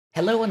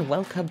Hello and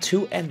welcome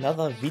to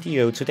another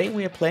video. Today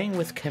we are playing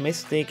with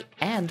Chemistic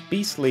and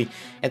Beastly,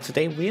 and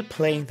today we are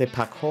playing the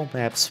parkour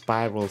map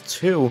Spiral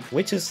 2,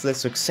 which is the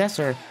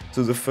successor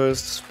to the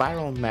first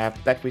Spiral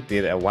map that we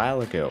did a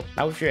while ago.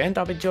 Now if you end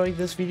up enjoying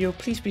this video,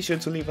 please be sure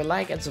to leave a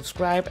like and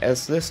subscribe,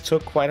 as this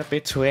took quite a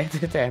bit to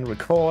edit and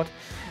record.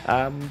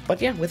 But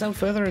yeah, without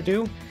further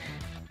ado,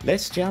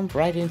 let's jump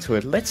right into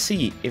it. Let's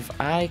see if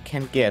I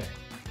can get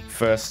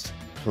first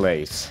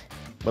place.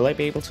 Will I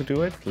be able to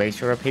do it? Place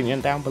your opinion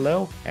down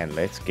below, and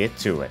let's get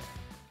to it.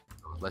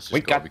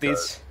 We got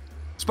this.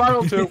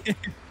 Spiral 2.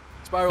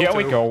 Spiral 2. Here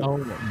we go. Oh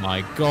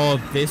my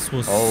god, this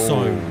was so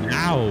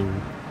loud.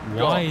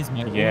 Why is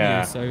my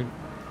audio so...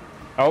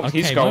 Oh, okay,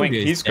 he's going.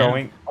 He's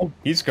going. Oh,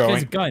 he's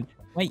going.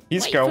 Wait,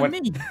 he's wait going. for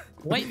me.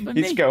 Wait for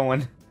me. He's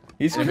going.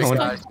 He's Oh, going.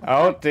 guys.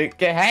 Oh,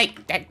 hey,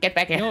 get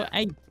back here. No,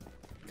 hey,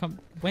 come.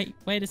 Wait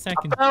a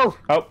second. Oh,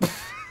 Oh.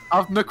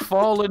 I've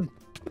McFallen.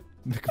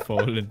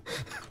 McFallen.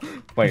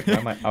 Wait, where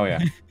am I? Oh, yeah.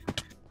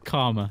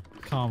 Karma,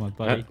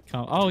 buddy.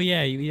 Karma. Oh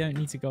yeah, you don't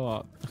need to go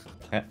up.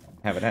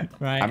 Have it.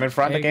 Right. I'm in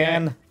front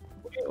again.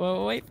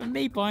 Wait for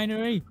me,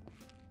 Binary.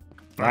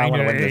 I want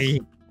to win this.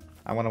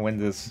 I want to win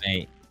this.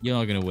 Mate, you're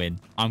not gonna win.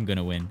 I'm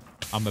gonna win.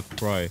 I'm a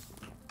pro.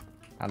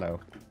 Hello.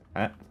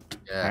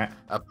 Yeah,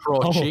 a pro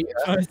cheater.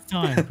 First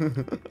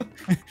time.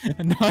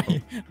 No,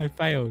 I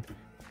failed.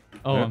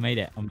 Oh, I made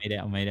it.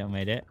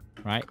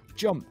 Right,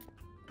 jump.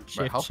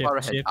 Right, how far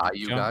ahead are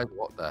you jump. guys?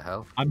 What the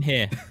hell? I'm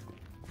here.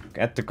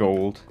 Get the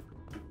gold.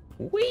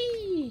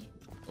 Whee!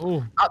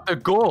 Oh, At the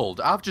gold.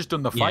 I've just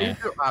done the fire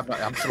jump.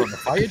 I'm still on the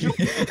fire jump.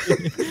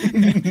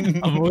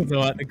 I'm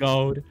also at the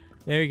gold.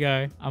 There we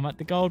go. I'm at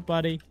the gold,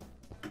 buddy.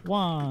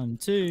 1,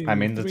 2.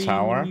 I'm in the 3,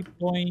 tower.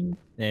 Point.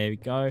 There we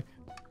go.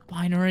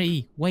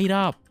 Binary, wait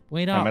up.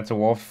 I'm at the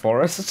Wolf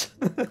Forest.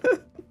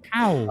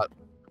 Ow.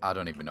 I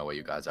don't even know where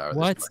you guys are. At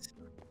What? This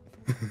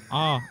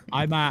Oh,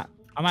 I'm at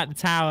the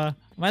tower.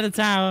 I'm at the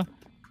tower.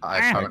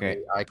 point.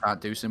 I can't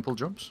do simple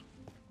jumps.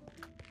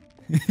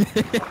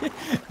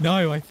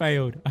 No, I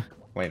failed.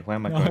 Wait, where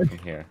am I going from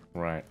here?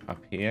 Right, up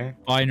here.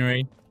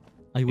 Binary,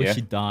 I wish Yeah.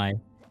 you'd die.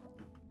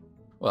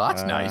 Well,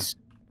 that's nice.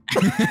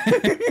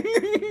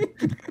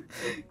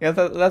 Yeah,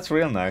 that's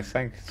real nice.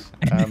 Thanks.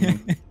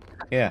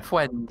 Yeah.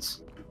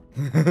 Friends.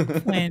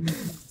 When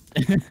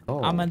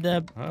Oh, I'm at the...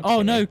 okay.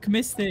 Oh no,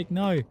 Chemistic,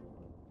 no.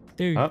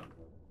 Dude, Huh?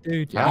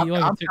 dude, Yeah, you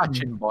I'm overtook me.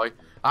 catching, boy.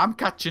 I'm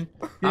catching.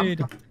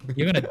 Dude,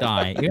 you're gonna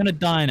die. You're gonna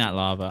die in that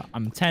lava.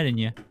 I'm telling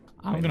you.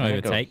 I'm Wait, gonna let me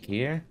overtake. Go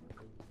here.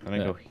 Let me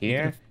go Look,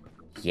 here.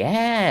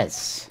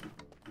 Yes.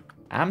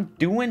 I'm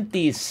doing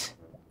this.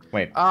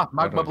 Wait. Magma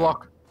what do I do?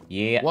 block.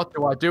 Yeah. What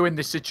do I do in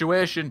this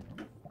situation?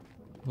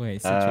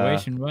 Wait,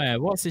 situation where?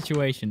 What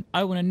situation?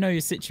 I want to know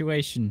your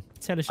situation.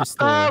 Tell us your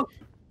story. Oh!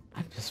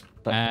 I'm just.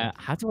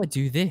 How do I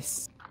do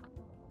this?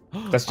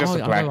 That's just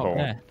a I'll black go up hole.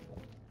 there.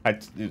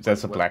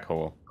 That's a black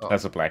hole. Oh.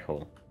 That's a black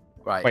hole.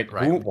 Right. Wait,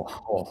 right. who?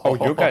 Oh,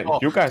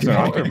 you guys are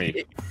under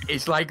me.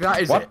 It's like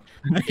that, is What?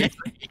 it?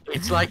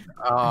 It's like,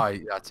 oh,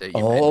 that's it.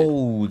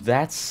 Oh,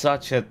 that's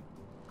such a.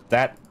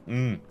 I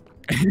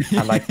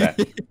like that.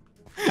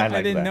 I like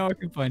I didn't that. know I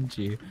could punch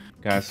you.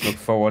 Guys, look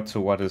forward to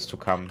what is to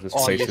come. This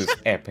Oh, place yes. is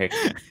epic.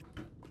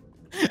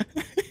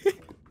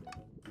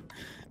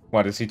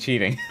 What, is he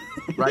cheating?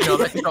 Right, no,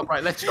 let's stop.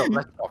 Right, let's stop.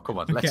 Come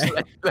on, Okay.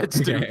 let's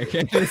do.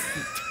 Okay.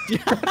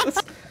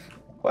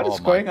 What Oh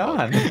is my going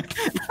God. on?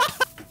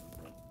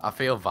 I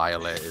feel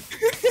violated.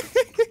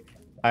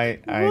 I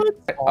I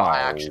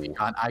actually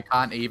can't. I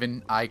can't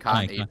even. I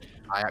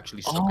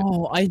actually suck at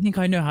Oh, I think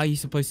I know how you're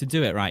supposed to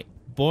do it. Right.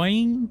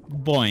 Boing,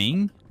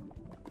 boing.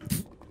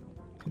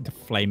 The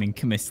flaming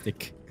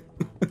Chemistic.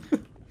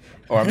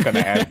 Oh, I'm gonna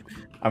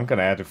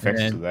add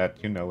effects to that.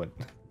 You know it.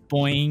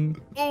 Boing.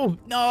 Oh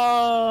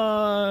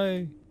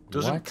no!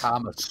 Doesn't What?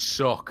 karma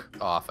suck?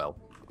 Oh, I fell.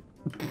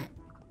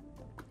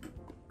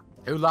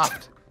 Who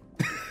laughed?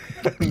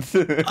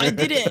 I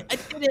did it!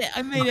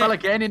 I made I fell it!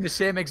 again in the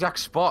same exact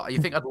spot. You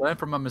think I'd learn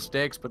from my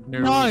mistakes, but no.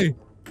 No!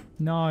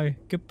 No.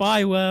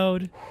 Goodbye,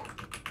 world.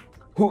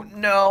 Oh,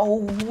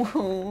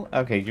 no.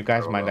 Okay, you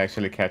guys might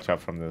actually catch up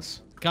from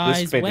this.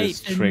 Guys, this bit wait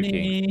is for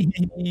tricky.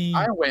 me.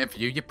 I ain't waiting for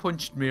you. You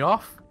punched me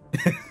off.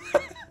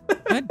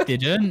 I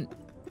didn't.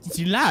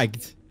 You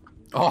lagged.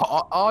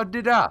 Oh,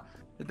 did I?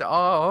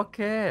 Oh,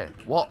 okay.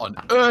 What on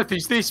earth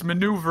is this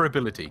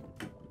maneuverability?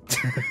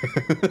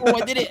 Oh,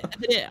 I did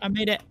it! I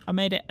made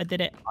it! I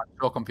did it! I'm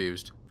so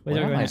confused. Where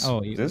do I Why go am I now? s-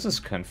 Oh, This is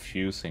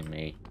confusing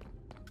me.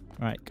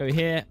 right, go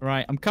here.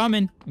 Right, I'm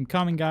coming,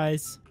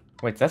 guys.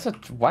 Wait, that's a.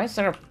 Why is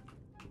there a.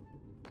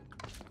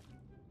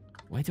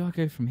 Where do I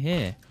go from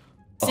here?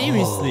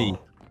 Seriously?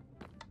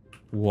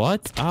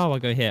 What? Oh, I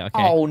go here.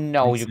 Okay. Oh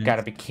no, Makes you sense.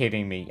 gotta be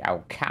kidding me.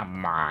 Oh,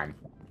 come on.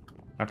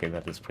 Okay,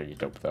 that is pretty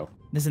dope though.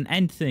 There's an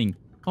end thing.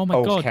 Oh my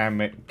god.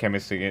 Cammy,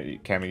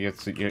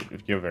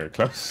 you're very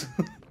close.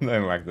 I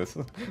don't like this.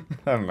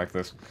 I don't like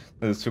this.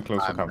 This is too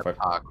close I'm for the comfort.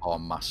 parkour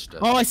master.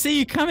 Oh, I see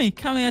you coming.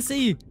 I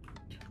see you.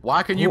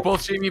 Why can you Whoa.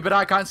 both see me, but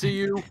I can't see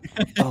you?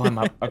 Oh, I'm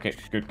up. Okay,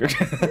 good.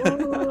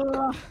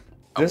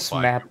 This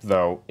map,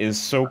 though, is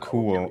so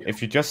cool.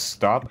 If you just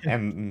stop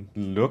and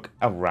look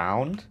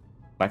around,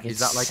 like it's Is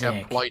that like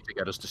sick. a ploy to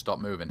get us to stop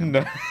moving?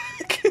 No.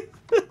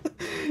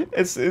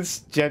 It's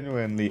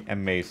genuinely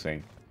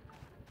amazing.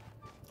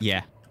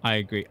 Yeah, I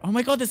agree. Oh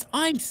my god, there's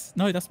ice!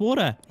 No, that's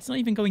water. It's not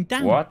even going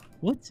down. What?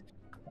 What?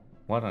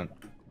 What on?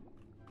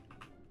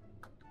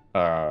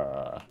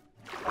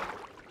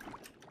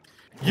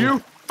 You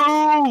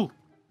fool!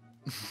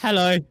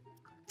 Hello,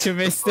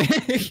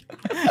 Mystic.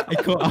 I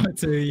caught up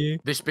to you.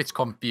 This bit's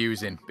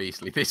confusing,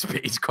 Beastly. This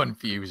bit is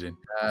confusing.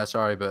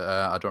 Sorry, but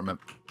I don't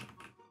remember.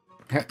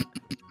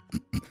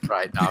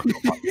 Right, now,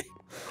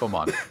 come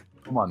on.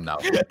 Come on now.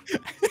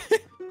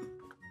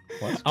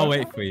 I'll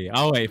wait for you.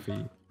 I'll wait for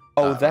you.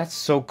 Oh, that's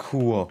so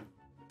cool.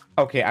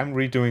 Okay, I'm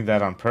redoing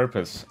that on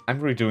purpose. I'm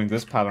redoing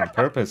this part on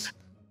purpose.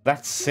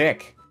 That's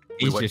sick.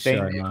 He's just Ding,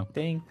 showing off.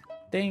 ding,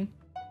 ding,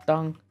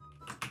 dong,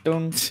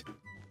 dung.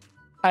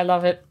 I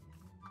love it.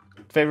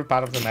 Favorite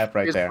part of the map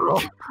right there.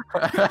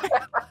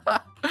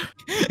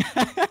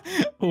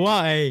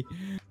 Why?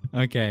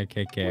 Okay.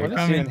 What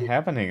is even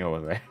happening over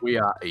there? We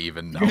are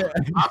even now.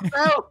 I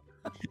fell!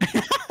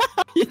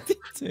 You did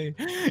too.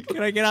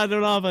 Can I get out of the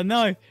lava?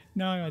 No,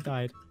 I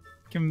died.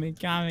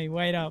 Kami,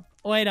 wait up.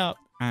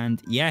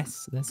 And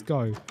yes, let's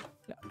go.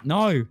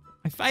 No,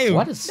 I failed.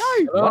 What is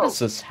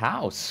this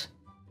house?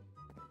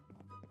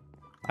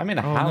 I'm in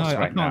a house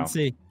right now. I can't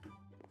see.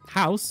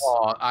 House?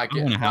 Oh, I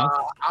want a house.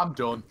 I'm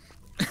done.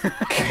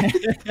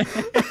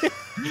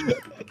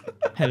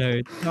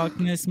 Hello,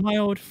 darkness, my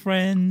old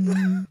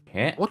friend.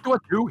 Yeah. What do I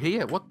do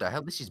here? What the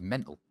hell? This is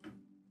mental.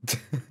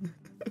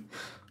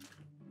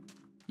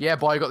 Yeah,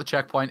 boy, I got the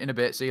checkpoint in a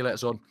bit. See you later,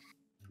 son.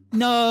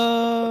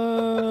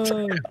 No.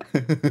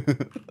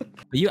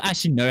 You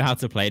actually know how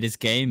to play this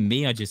game.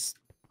 Me, I just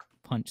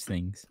punch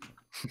things.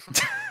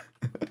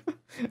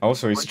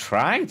 Also, he's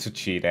trying to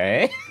cheat,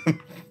 eh?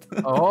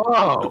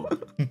 Oh.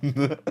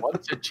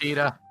 What's a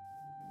cheater?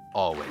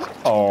 Always.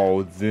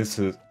 Oh, this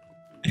is...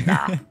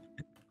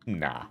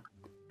 Nah.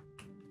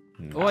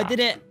 Oh, I did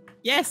it.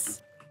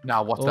 Yes.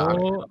 Now, what's that?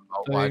 Oh,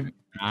 Why?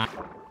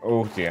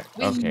 Oh, dear.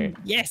 Okay.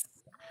 Yes.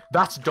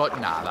 That's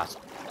that's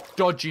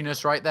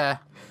dodginess right there.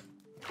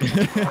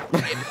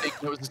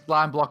 It was a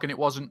slime block and it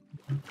wasn't.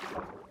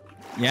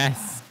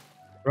 Yes.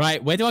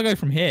 Right, where do I go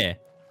from here?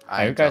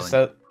 Are you guys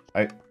said...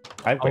 I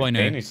I went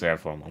know. Danish there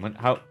for a moment.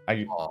 How are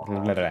you...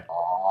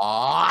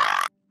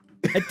 I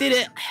did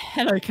it.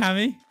 Hello,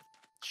 Cammy.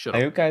 Shut Are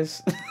up. you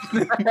guys...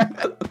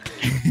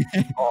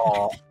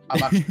 Oh,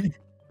 I'm actually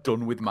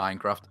done with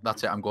Minecraft.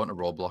 That's it. I'm going to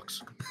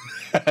Roblox.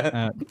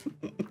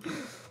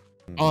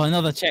 Oh,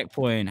 another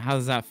checkpoint. How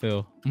does that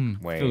feel?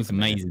 Wait Feels a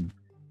minute. amazing.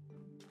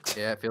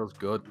 Yeah, it feels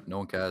good. No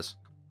one cares.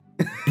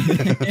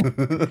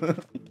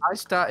 I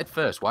started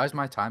first. Why is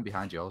my time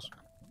behind yours?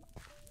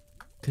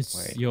 Because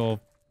Wait. you're...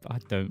 I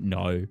don't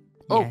know.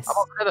 Oh, Yes.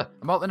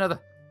 I'm out the nether.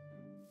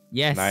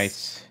 Yes.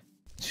 Nice.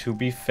 To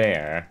be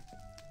fair,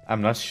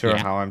 I'm not sure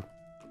Yeah. how I'm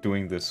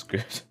doing this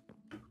good.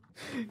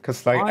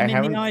 Because like I'm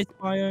in the ice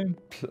biome.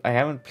 I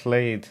haven't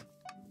played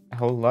a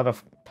whole lot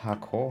of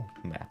parkour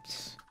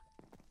maps,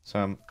 so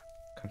I'm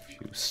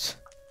confused.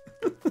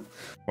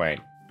 Wait,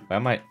 where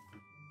am I?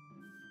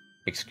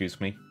 Excuse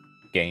me,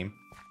 game.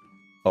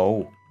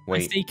 Oh, I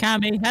wait. see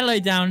Cammy. Hello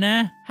down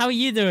there. How are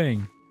you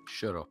doing?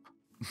 Shut up.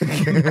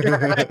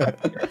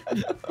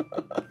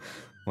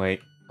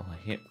 Wait. Oh,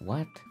 here.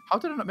 What? How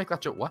did I not make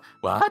that joke? What?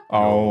 What?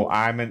 Oh,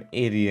 I'm an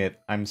idiot.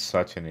 I'm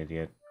such an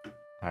idiot.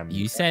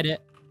 You said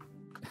it.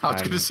 I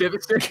was going to say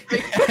the same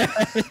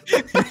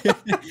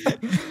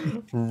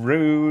thing.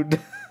 Rude.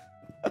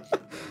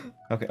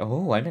 Okay.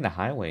 Oh, I'm in a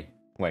highway.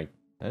 Wait,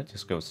 that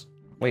just goes.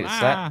 Wait, is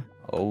that?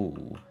 Oh,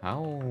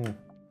 how?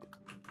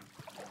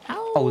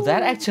 Oh,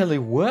 that actually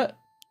worked.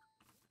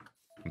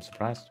 I'm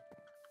surprised.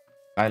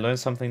 I learned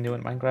something new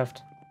in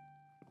Minecraft.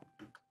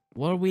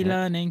 What are we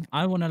learning?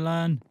 I want to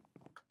learn.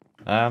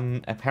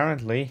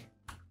 Apparently,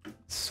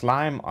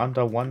 slime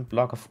under one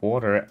block of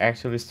water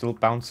actually still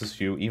bounces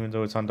you, even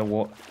though it's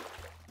underwater.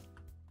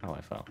 Oh,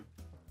 I fell.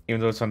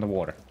 Even though it's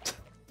underwater.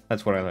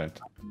 That's what I learned.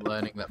 I'm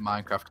learning that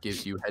Minecraft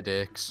gives you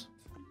headaches.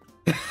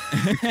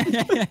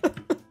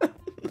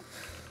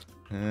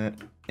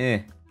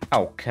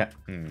 Okay.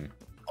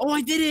 Oh,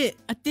 I did it!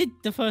 I did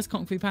the first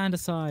Kung Fu Panda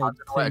side. I don't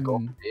know where to go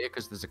thing. from here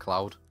because there's a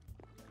cloud.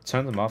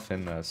 Turn them off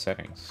in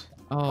settings.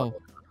 Oh.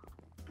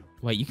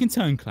 Wait, you can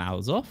turn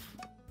clouds off?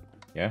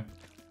 Yeah,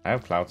 I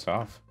have clouds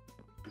off.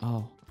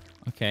 Oh,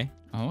 okay.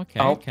 Oh, okay,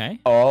 Oh. okay.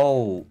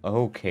 Oh,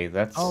 okay,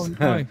 that's... Oh,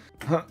 no.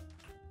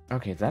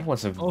 Okay, that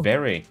was a Oh.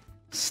 very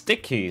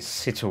sticky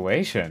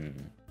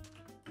situation.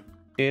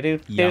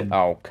 Yum.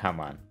 Oh, come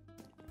on.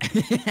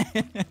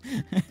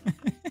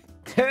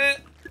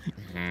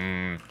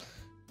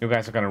 You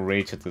guys are gonna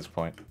rage at this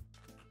point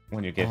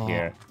when you get Oh,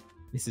 here.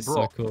 This is Bro,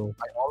 so cool.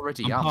 I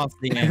already I'm am. past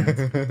the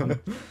end.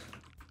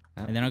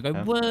 And then I go,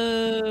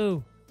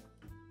 whoa!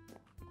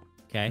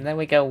 Okay. And then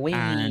we go, wee.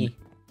 And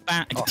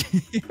back.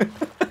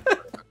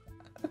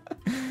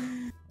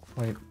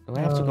 Wait, do I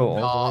have to go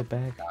all the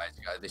way back?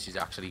 Guys, this is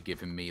actually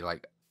giving me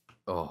like,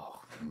 oh.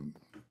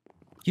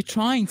 You're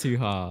trying too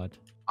hard.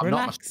 I'm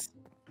Relax.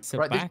 Sit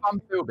Right, this back.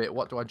 bamboo bit,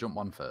 what do I jump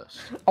on first?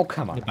 Oh,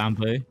 come The on.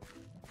 bamboo.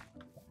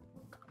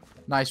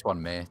 Nice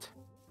one, mate.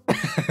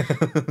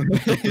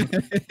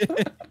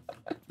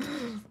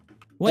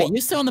 Wait,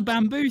 you're still on the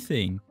bamboo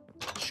thing?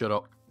 Shut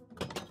up.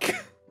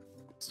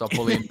 Stop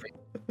bullying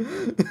me.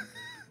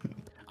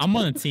 I'm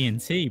on a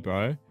TNT,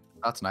 bro.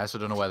 That's nice. I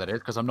don't know where that is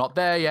because I'm not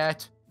there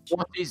yet.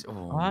 What is...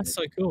 Oh, that's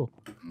so cool.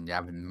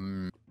 Yeah,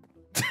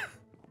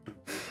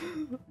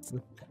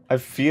 I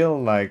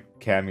feel like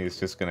Cammy is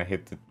just gonna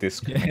hit the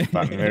disconnect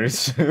button very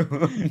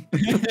soon.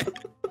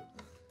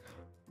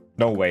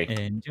 No way.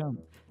 And jump.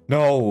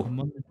 No. I'm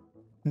on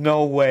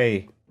No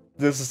way.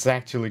 This is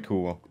actually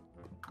cool.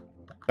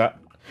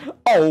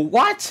 Oh,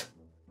 what?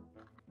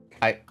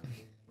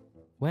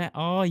 Where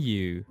are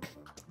you?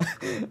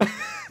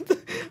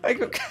 Are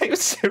you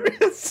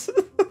serious?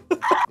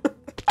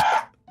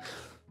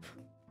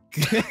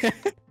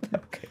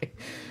 Okay.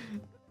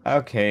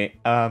 Okay.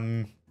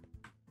 I'm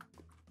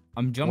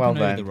jumping Well over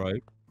then. the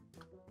rope.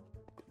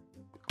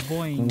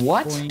 Boing.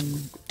 What?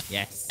 Boing.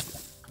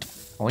 Yes.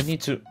 Oh, I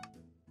need to...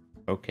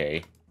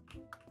 Okay.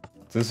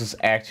 This is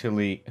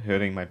actually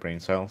hurting my brain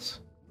cells.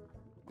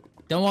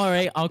 Don't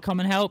worry, I'll come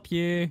and help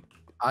you.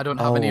 I don't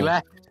have any Oh.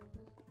 left.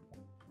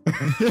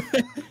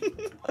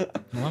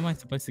 Where am I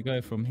supposed to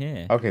go from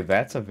here? Okay,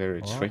 that's a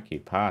very What? tricky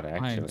part, I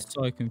am actually.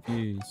 so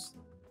confused.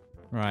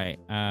 Right.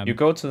 You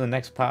go to the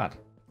next part.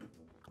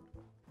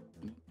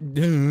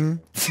 Duh.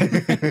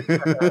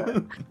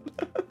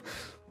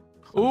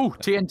 Ooh,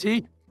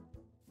 TNT.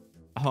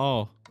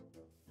 Oh.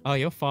 Oh,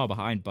 you're far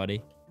behind,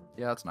 buddy.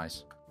 Yeah, that's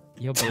nice.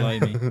 You're below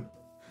me.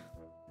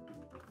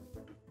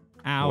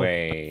 Ow.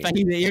 Wait.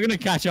 You're gonna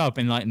catch up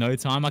in like no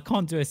time. I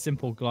can't do a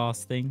simple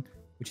glass thing,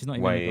 which is not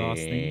even a glass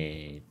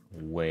thing.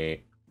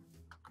 Wait.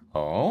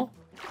 Oh?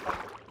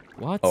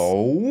 What?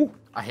 Oh?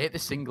 I hate the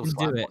single You can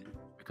slime do it. one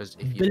because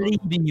if you Believe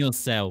in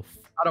yourself.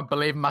 I don't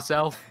believe in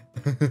myself.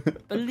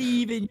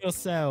 Believe in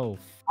yourself.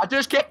 I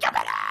just keep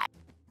jumping it.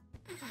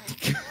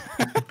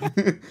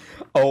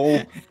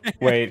 Oh,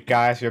 wait,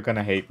 guys, you're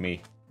gonna hate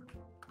me.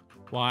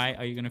 Why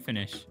are you gonna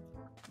finish?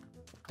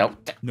 Oh,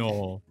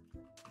 No.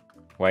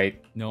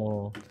 wait,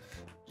 No. Jump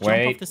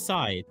Wait. off the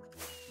side.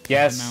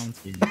 yes.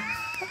 Of the mountain.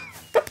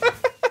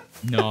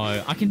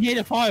 No. I can hear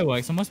the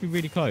fireworks. I must be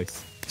really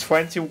close.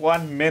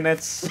 21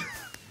 minutes.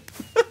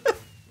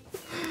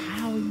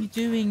 How are you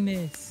doing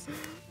this?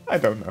 I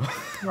don't know.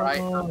 Right,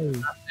 No.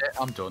 that's it.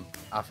 I'm done.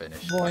 I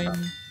finished.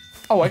 Boing.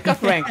 Oh, I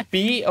got rank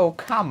B? Oh,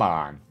 come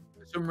on.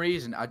 For some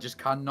reason, I just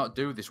cannot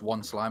do this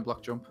one slime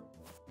block jump.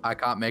 I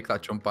can't make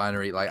that jump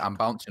binary. Like, I'm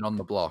bouncing on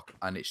the block,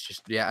 and it's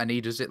just, yeah, and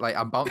he does it like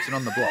I'm bouncing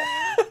on the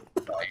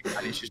block, right,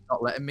 and it's just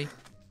not letting me.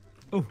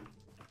 Oh.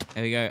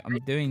 There we go. I'm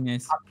doing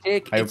this.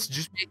 It's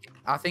just,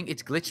 I think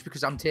it's glitched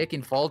because I'm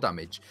taking fall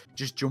damage,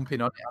 just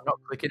jumping on it. I'm not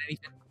clicking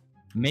anything.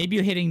 Maybe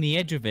you're hitting the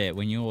edge of it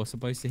when you're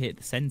supposed to hit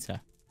the center.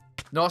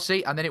 No,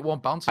 see, and then it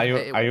won't bounce. Are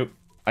It-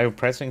 you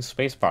pressing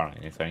spacebar or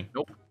anything?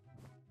 Nope.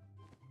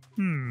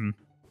 Hmm.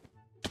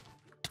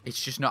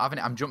 It's just not having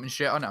it. I'm jumping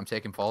straight on it. I'm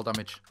taking fall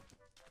damage.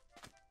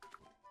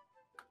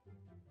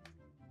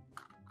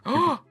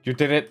 You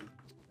did it.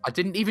 I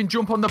didn't even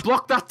jump on the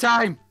block that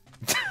time.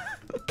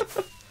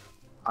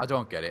 I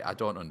don't get it. I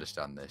don't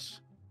understand this.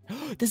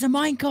 There's a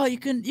minecart. You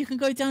can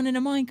go down in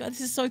a minecart.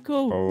 This is so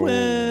cool. Oh.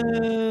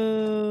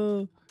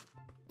 Whoa.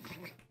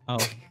 Oh.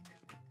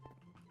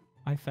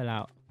 I fell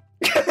out.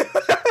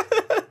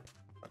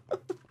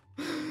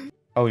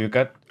 Oh, you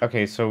got...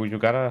 Okay, so you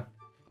gotta...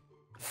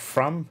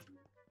 From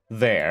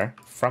there,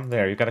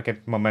 you gotta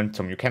get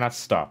momentum. You cannot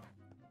stop.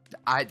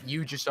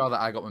 You just saw that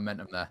I got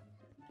momentum there.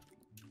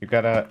 You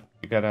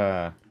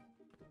gotta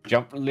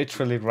jump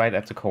literally right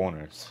at the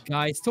corners.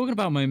 Guys, talking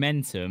about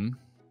momentum.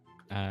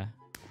 There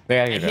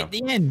I you go. hit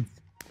the end.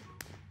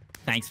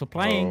 Thanks for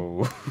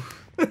playing.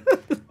 Oh.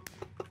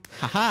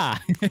 Haha.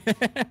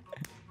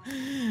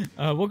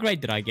 What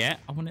grade did I get?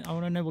 I want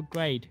to know what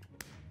grade.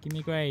 Give me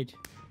a grade.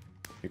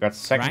 You got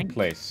second Rank?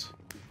 place.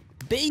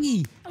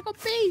 B. I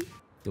got B.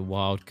 The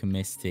wild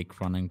chemistic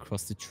running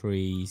across the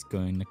trees,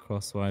 going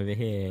across over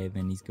here,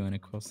 then he's going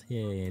across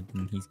here,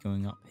 then he's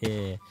going up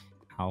here.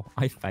 Ow,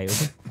 I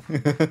failed.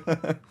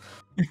 Whoever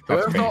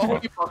thought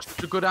Honey Box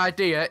was a good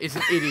idea is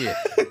an idiot.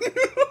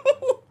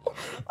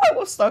 I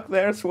was stuck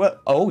there as well.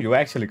 Oh, you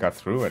actually got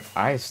through it.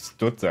 I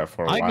stood there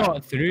for a I while.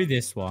 got through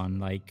this one,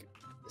 like,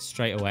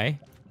 straight away.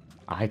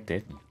 I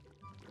didn't.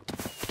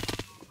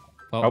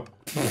 Well,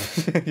 Oh.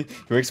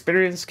 You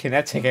experience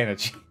kinetic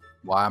energy.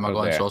 Why am I Oh,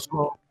 going there. so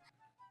slow?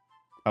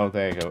 Oh,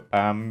 there you go.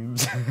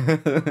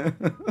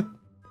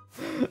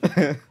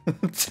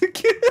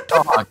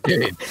 Oh, I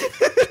did.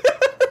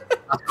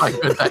 That's quite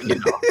good that you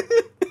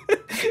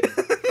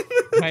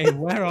know. wait,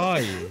 where are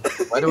you?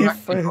 Where do I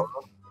actually go?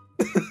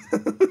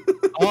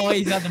 Oh,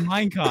 he's at the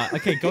minecart.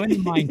 Okay, go in the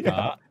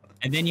minecart,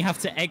 and then you have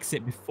to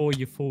exit before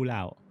you fall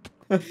out.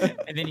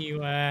 And then you,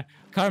 can't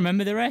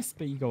remember the rest,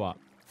 but you go up.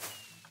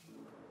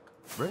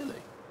 Really?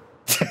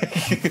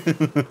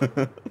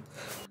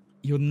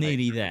 You're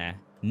nearly there.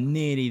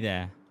 Nearly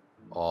there.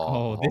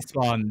 Oh,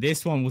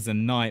 this one was a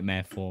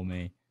nightmare for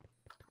me.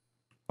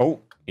 Oh,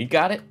 he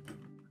got it.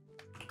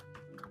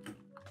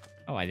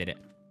 Oh, I did it.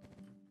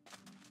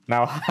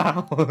 Now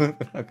how?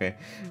 Okay.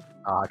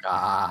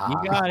 You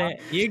got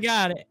it. You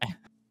got it.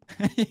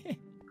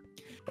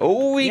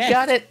 Oh, we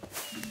got it.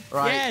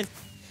 Right. Yes.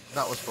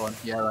 That was fun.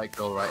 Yeah, right,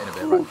 cool. Right, in a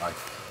bit. Right,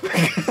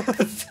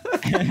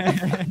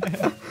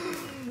 bye.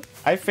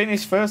 I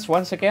finished first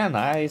once again.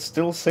 I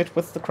still sit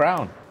with the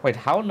crown. Wait,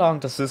 how long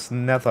does this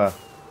nether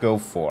go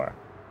for?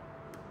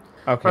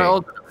 Okay. Right,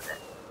 hold on a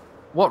minute.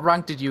 What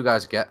rank did you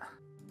guys get?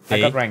 I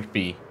got rank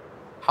B.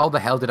 How the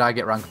hell did I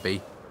get rank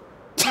B?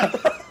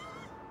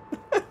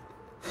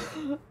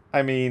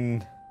 I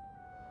mean,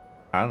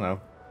 I don't know.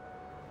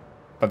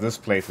 But this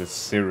place is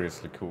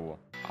seriously cool.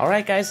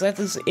 Alright guys, that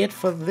is it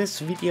for this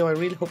video. I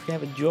really hope you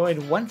have enjoyed.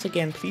 Once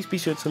again, please be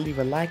sure to leave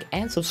a like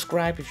and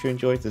subscribe if you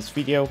enjoyed this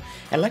video.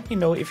 And let me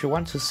know if you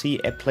want to see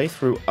a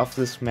playthrough of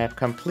this map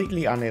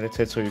completely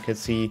unedited so you can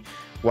see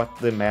what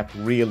the map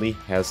really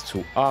has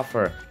to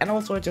offer. And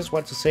also I just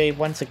want to say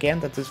once again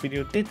that this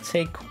video did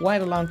take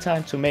quite a long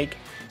time to make.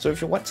 So if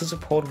you want to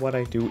support what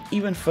I do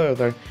even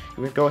further,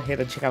 you can go ahead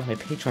and check out my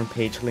Patreon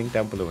page, link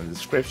down below in the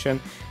description.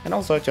 And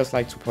also I'd just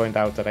like to point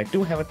out that I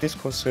do have a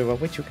Discord server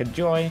which you can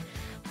join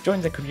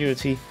the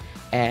community,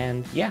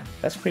 and yeah,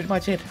 that's pretty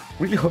much it.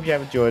 Really hope you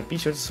have enjoyed. Be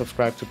sure to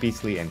subscribe to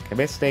Beastly and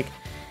Chemistic.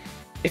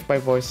 If my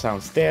voice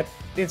sounds dead,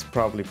 it's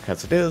probably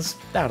because it is.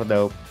 I don't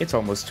know, it's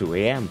almost 2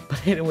 AM.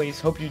 But anyways,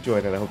 hope you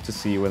enjoyed and I hope to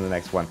see you in the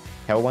next one.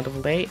 Have a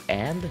wonderful day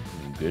and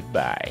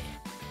goodbye.